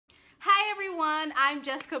everyone, I'm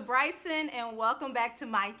Jessica Bryson and welcome back to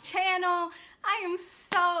my channel. I am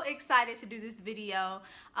so excited to do this video.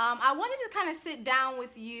 I wanted to kind of sit down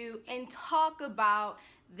with you and talk about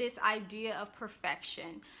this idea of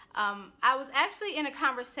perfection. I was actually in a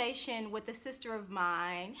conversation with a sister of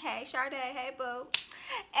mine. Hey Sade, hey boo.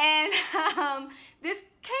 And this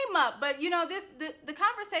came up, but you know, the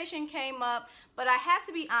conversation came up, but I have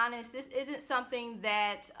to be honest, this isn't something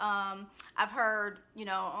that I've heard, you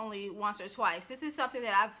know, only once or twice. This is something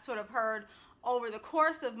that I've sort of heard over the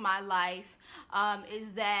course of my life,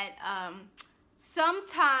 is that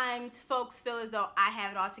sometimes folks feel as though I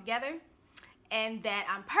have it all together and that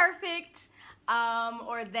I'm perfect,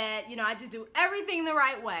 or that, you know, I just do everything the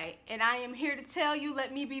right way. And I am here to tell you,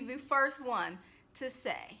 let me be the first one to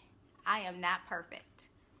say, I am not perfect.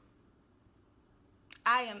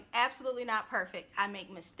 I am absolutely not perfect. I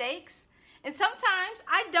make mistakes, and sometimes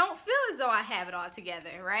I don't feel as though I have it all together,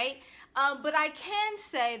 right? But I can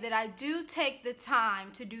say that I do take the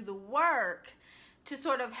time to do the work to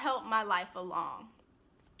sort of help my life along.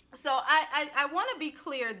 So I want to be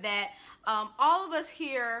clear that all of us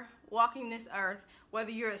here walking this earth,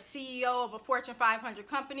 whether you're a CEO of a Fortune 500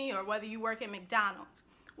 company or whether you work at McDonald's,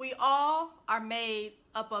 we all are made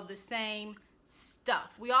up of the same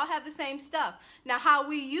stuff. We all have the same stuff. Now, how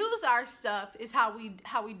we use our stuff is how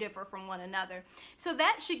we differ from one another. So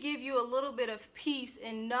that should give you a little bit of peace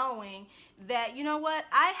in knowing that, you know what,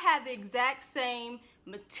 I have the exact same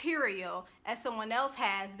material as someone else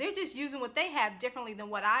has. They're just using what they have differently than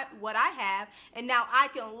what I have, and now I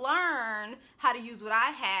can learn how to use what I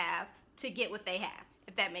have to get what they have,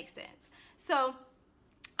 if that makes sense. So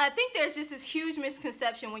I think there's just this huge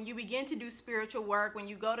misconception when you begin to do spiritual work, when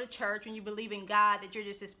you go to church, when you believe in God, that you're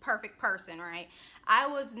just this perfect person, right? I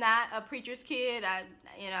was not a preacher's kid.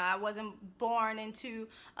 I wasn't born into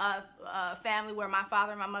a family where my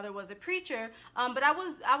father and my mother was a preacher, but I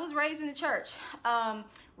was raised in the church,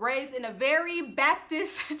 raised in a very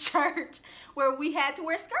Baptist church where we had to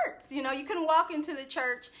wear skirts. You know, you couldn't walk into the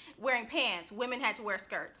church wearing pants. Women had to wear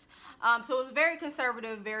skirts. So it was very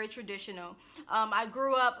conservative, very traditional. I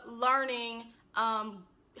grew up learning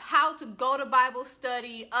how to go to Bible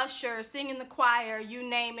study, usher, sing in the choir, you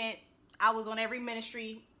name it. I was on every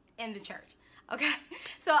ministry in the church, okay?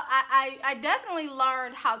 So I definitely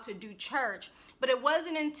learned how to do church, but it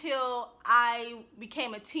wasn't until I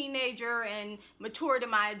became a teenager and matured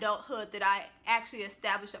in my adulthood that I actually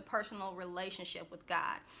established a personal relationship with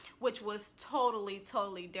God, which was totally,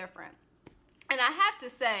 totally different. And I have to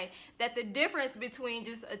say that the difference between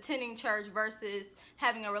just attending church versus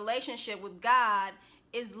having a relationship with God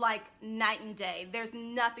is like night and day. There's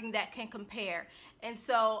nothing that can compare. And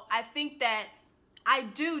so I think that I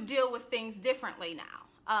do deal with things differently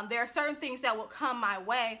now. There are certain things that will come my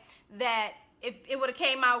way that if it would have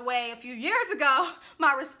came my way a few years ago,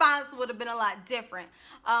 my response would have been a lot different.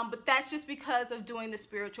 But that's just because of doing the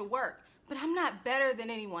spiritual work. But I'm not better than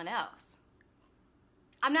anyone else.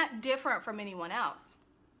 I'm not different from anyone else.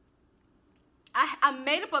 I'm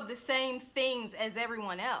made up of the same things as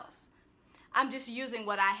everyone else. I'm just using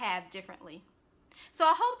what I have differently. So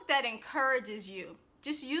I hope that encourages you.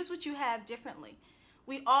 Just use what you have differently.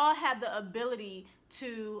 We all have the ability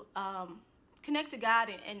to connect to God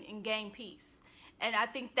and gain peace. And I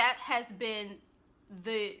think that has been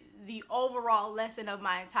the overall lesson of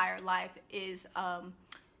my entire life, is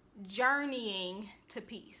journeying to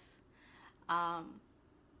peace.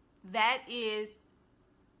 That is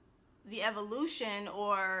the evolution,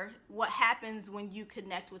 or what happens when you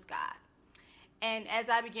connect with God. And as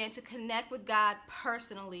I began to connect with God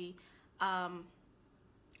personally,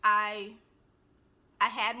 I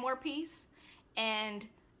had more peace. And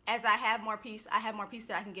as I have more peace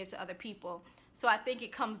that I can give to other people. So I think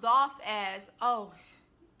it comes off as, oh,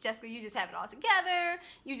 Jessica, you just have it all together.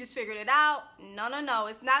 You just figured it out. No, no, no.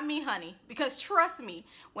 It's not me, honey. Because trust me,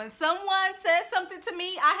 when someone says something to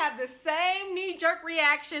me, I have the same knee-jerk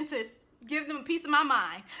reaction to give them a piece of my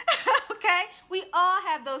mind. Okay? We all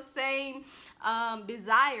have those same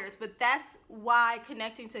desires, but that's why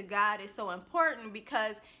connecting to God is so important,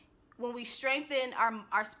 because when we strengthen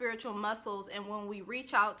our spiritual muscles, and when we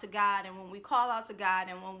reach out to God, and when we call out to God,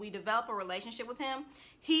 and when we develop a relationship with Him,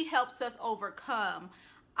 He helps us overcome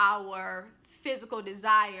our physical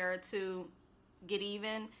desire to get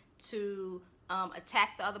even, to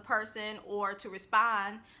attack the other person, or to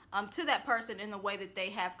respond to that person in the way that they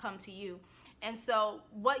have come to you. And so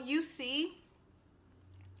what you see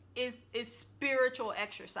is spiritual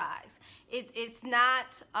exercise. It's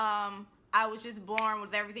not I was just born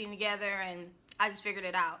with everything together and I just figured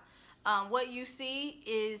it out. What you see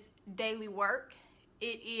is daily work.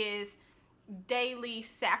 It is daily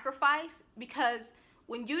sacrifice, because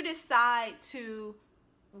when you decide to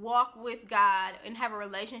walk with God and have a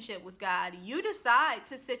relationship with God, you decide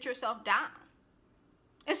to sit yourself down.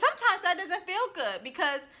 And sometimes that doesn't feel good,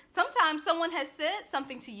 because sometimes someone has said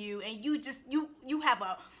something to you and you have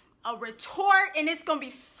a retort, and it's going to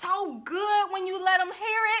be so good when you let them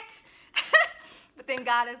hear it. But then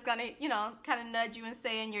God is going to, kind of nudge you and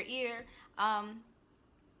say in your ear,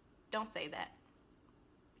 don't say that.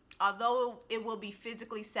 Although it will be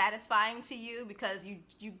physically satisfying to you because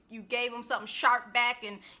you gave them something sharp back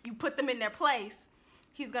and you put them in their place,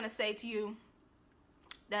 he's going to say to you,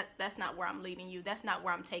 that's not where I'm leading you. That's not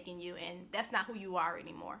where I'm taking you, and that's not who you are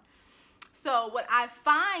anymore. So what I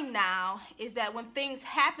find now is that when things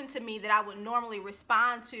happen to me that I would normally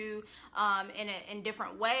respond to in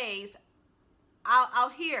different ways, I'll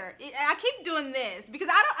hear. And I keep doing this because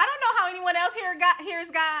I don't know how anyone else hears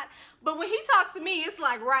God, but when he talks to me, it's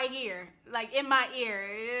like right here, like in my ear.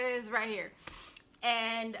 It's right here.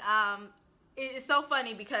 And it's so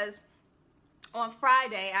funny because on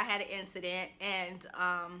Friday I had an incident, and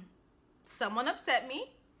someone upset me,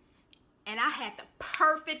 and I had the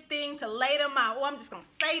perfect thing to lay them out. Oh, I'm just gonna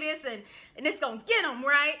say this, and it's gonna get them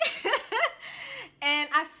right. And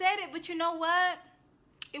I said it, but you know what?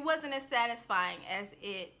 It wasn't as satisfying as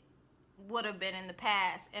it would have been in the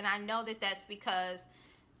past. And I know that that's because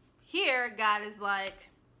here God is like,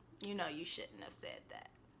 you shouldn't have said that.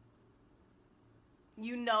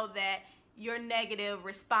 You know that your negative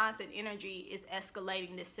response and energy is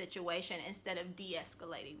escalating this situation instead of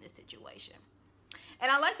de-escalating this situation. And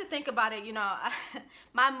I like to think about it,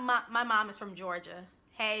 my mom is from Georgia.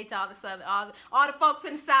 Hey to all the Southern, all the folks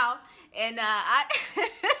in the South. And I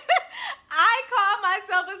call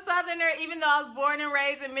myself a Southerner, even though I was born and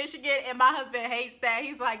raised in Michigan, and my husband hates that.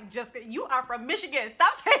 He's like, Jessica, you are from Michigan.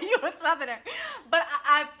 Stop saying you're a Southerner. But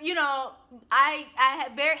I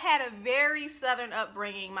had a very Southern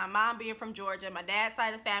upbringing. My mom being from Georgia, my dad's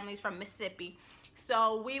side of the family is from Mississippi.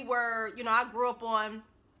 So we were, I grew up on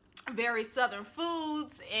very Southern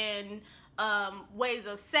foods and ways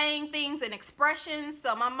of saying things and expressions.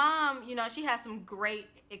 So my mom, she has some great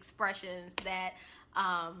expressions that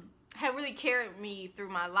have really carried me through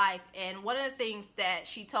my life. And one of the things that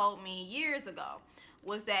she told me years ago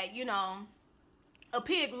was that, a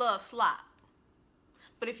pig loves slop.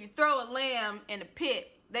 But if you throw a lam in a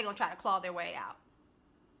pit, they're going to try to claw their way out.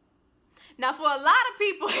 Now, for a lot of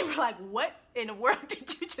people, they were like, what in the world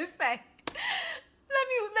did you just say?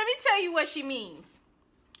 Let me tell you what she means.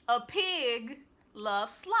 A pig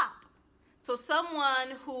loves slop. So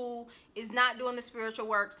someone who is not doing the spiritual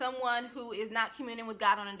work, someone who is not communing with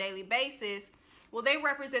God on a daily basis, well, they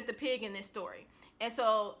represent the pig in this story. And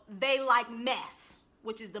so they like mess,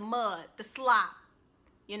 which is the mud, the slop,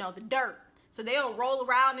 the dirt. So they'll roll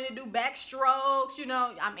around and do backstrokes,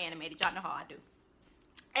 I'm animated, y'all know how I do.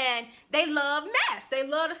 And they love mess. They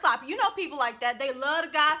love to slop. People like that. They love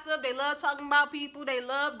to gossip. They love talking about people. They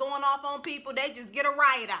love going off on people. They just get a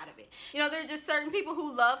riot out of it. There are just certain people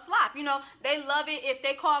who love slop. They love it if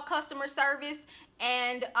they call customer service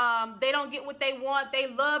and they don't get what they want. They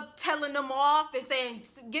love telling them off and saying,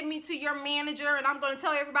 give me to your manager and I'm going to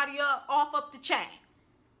tell everybody off up the chain.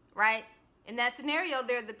 Right? In that scenario,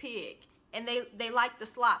 they're the pig. And they like the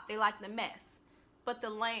slop. They like the mess. But the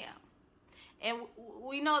lamb. And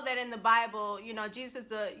we know that in the Bible, Jesus,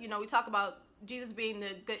 we talk about Jesus being the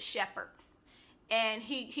good shepherd. And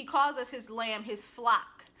he calls us his lamb, his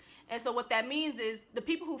flock. And so what that means is the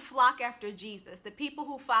people who flock after Jesus, the people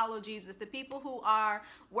who follow Jesus, the people who are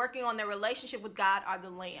working on their relationship with God are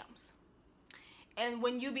the lambs. And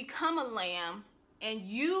when you become a lamb and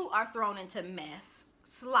you are thrown into mess,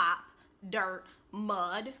 slop, dirt,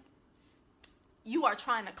 mud, you are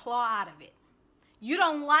trying to claw out of it. You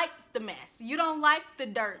don't like the mess. You don't like the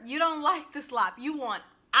dirt. You don't like the slop. You want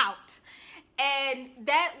out. And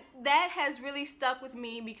that has really stuck with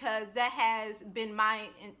me because that has been my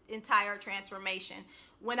entire transformation.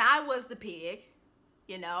 When I was the pig,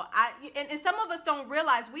 and some of us don't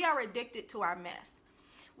realize we are addicted to our mess.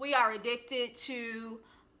 We are addicted to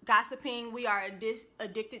gossiping. We are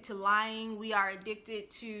addicted to lying. We are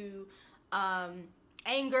addicted to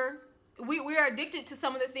anger. We are addicted to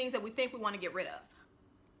some of the things that we think we want to get rid of.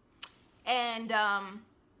 And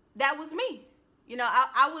that was me.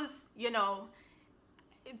 I was,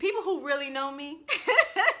 people who really know me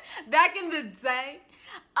back in the day,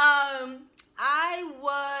 I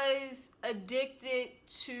was addicted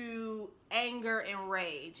to anger and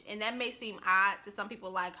rage. And that may seem odd to some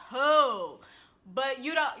people, like, oh, but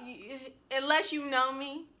unless you know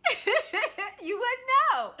me, you wouldn't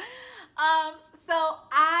know. So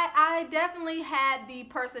I definitely had the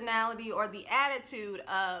personality or the attitude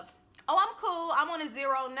of, oh, I'm cool, I'm on a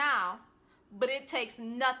 0 now, but it takes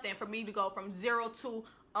nothing for me to go from 0 to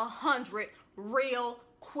 100 real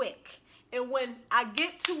quick. And when I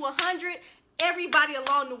get to 100, everybody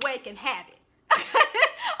along the way can have it.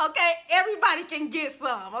 Okay, everybody can get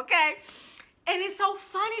some. Okay. And it's so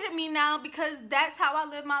funny to me now because that's how I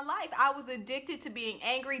live my life. I was addicted to being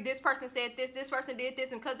angry. This person said this person did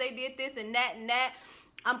this, and because they did this and that,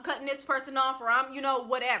 I'm cutting this person off, or I'm,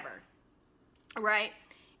 whatever. Right?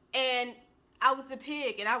 And I was the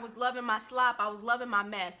pig, and I was loving my slop. I was loving my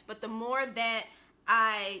mess. But the more that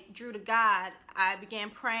I drew to God, I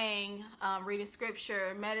began praying, reading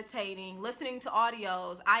scripture, meditating, listening to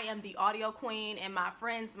audios. I am the audio queen, and my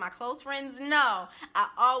friends, my close friends know I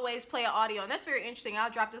always play an audio. And that's very interesting.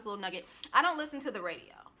 I'll drop this little nugget. I don't listen to the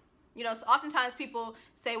radio. So oftentimes people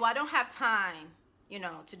say, well, I don't have time,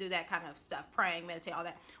 to do that kind of stuff, praying, meditate, all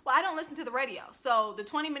that. Well, I don't listen to the radio. So the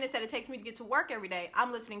 20 minutes that it takes me to get to work every day,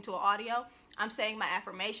 I'm listening to an audio. I'm saying my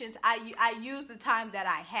affirmations. I use the time that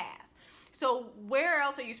I have. So where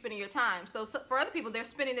else are you spending your time? So for other people, they're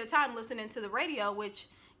spending their time listening to the radio, which,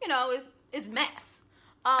 is mess.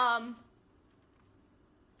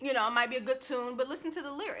 It might be a good tune, but listen to the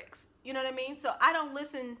lyrics. You know what I mean? So I don't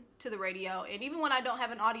listen to the radio. And even when I don't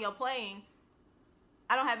have an audio playing,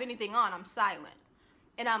 I don't have anything on. I'm silent.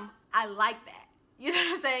 And I like that. You know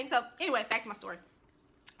what I'm saying? So anyway, back to my story.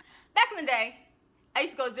 Back in the day, I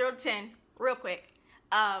used to go 0 to 10 real quick.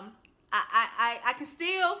 I can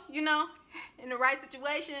still, in the right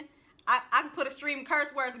situation, I can put a stream of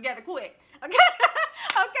curse words together quick. Okay?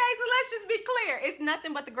 Okay, so let's just be clear. It's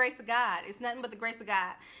nothing but the grace of God. It's nothing but the grace of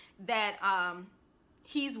God that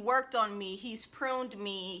He's worked on me. He's pruned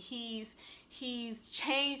me. He's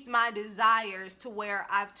changed my desires to where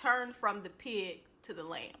I've turned from the pig to the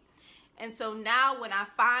lamb. And so now when I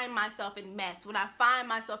find myself in mess, when I find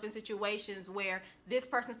myself in situations where this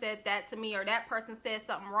person said that to me, or that person said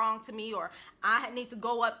something wrong to me, or I need to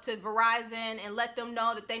go up to Verizon and let them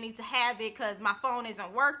know that they need to have it because my phone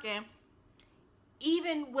isn't working,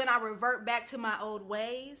 even when I revert back to my old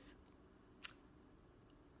ways,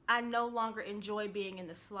 I no longer enjoy being in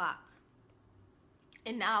the slop.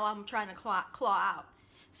 And now I'm trying to claw out.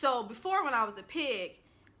 So before, when I was a pig,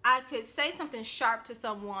 I could say something sharp to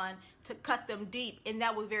someone to cut them deep, and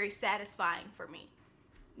that was very satisfying for me.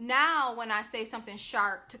 Now, when I say something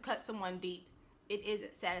sharp to cut someone deep, it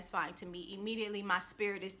isn't satisfying to me. Immediately, my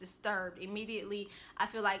spirit is disturbed. Immediately, I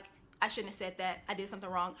feel like I shouldn't have said that. I did something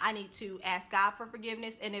wrong. I need to ask God for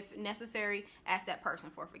forgiveness, and if necessary, ask that person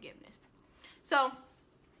for forgiveness. So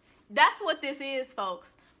that's what this is,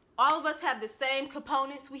 folks. All of us have the same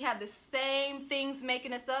components. We have the same things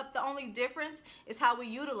making us up. The only difference is how we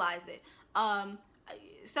utilize it.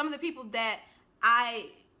 Some of the people that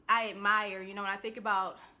I admire, when I think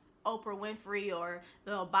about Oprah Winfrey or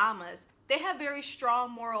the Obamas, they have very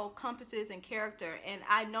strong moral compasses and character, and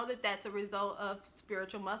I know that that's a result of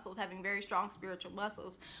spiritual muscles, having very strong spiritual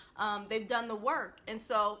muscles. They've done the work, and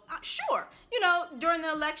so sure, during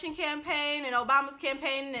the election campaign and Obama's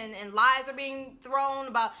campaign, and lies are being thrown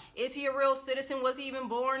about, is he a real citizen? Was he even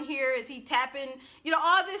born here? Is he tapping?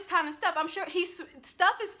 All this kind of stuff. I'm sure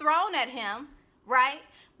stuff is thrown at him, right?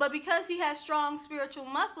 But because he has strong spiritual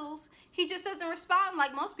muscles, he just doesn't respond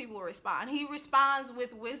like most people respond. He responds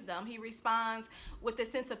with wisdom. He responds with a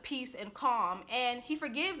sense of peace and calm. And he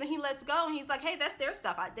forgives and he lets go. And he's like, hey, that's their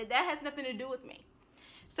stuff. That has nothing to do with me.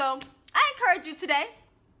 So I encourage you today,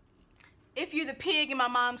 if you're the pig in my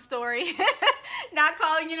mom's story, not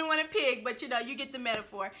calling anyone a pig, but you get the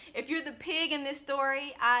metaphor. If you're the pig in this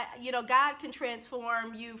story, God can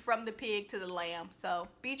transform you from the pig to the lamb. So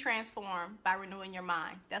be transformed by renewing your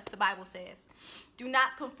mind. That's what the Bible says. Do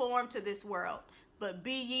not conform to this world, but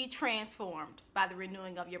be ye transformed by the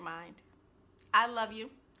renewing of your mind. I love you.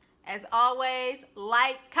 As always,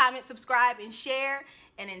 like, comment, subscribe, and share.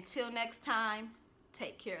 And until next time,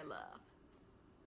 take care, love.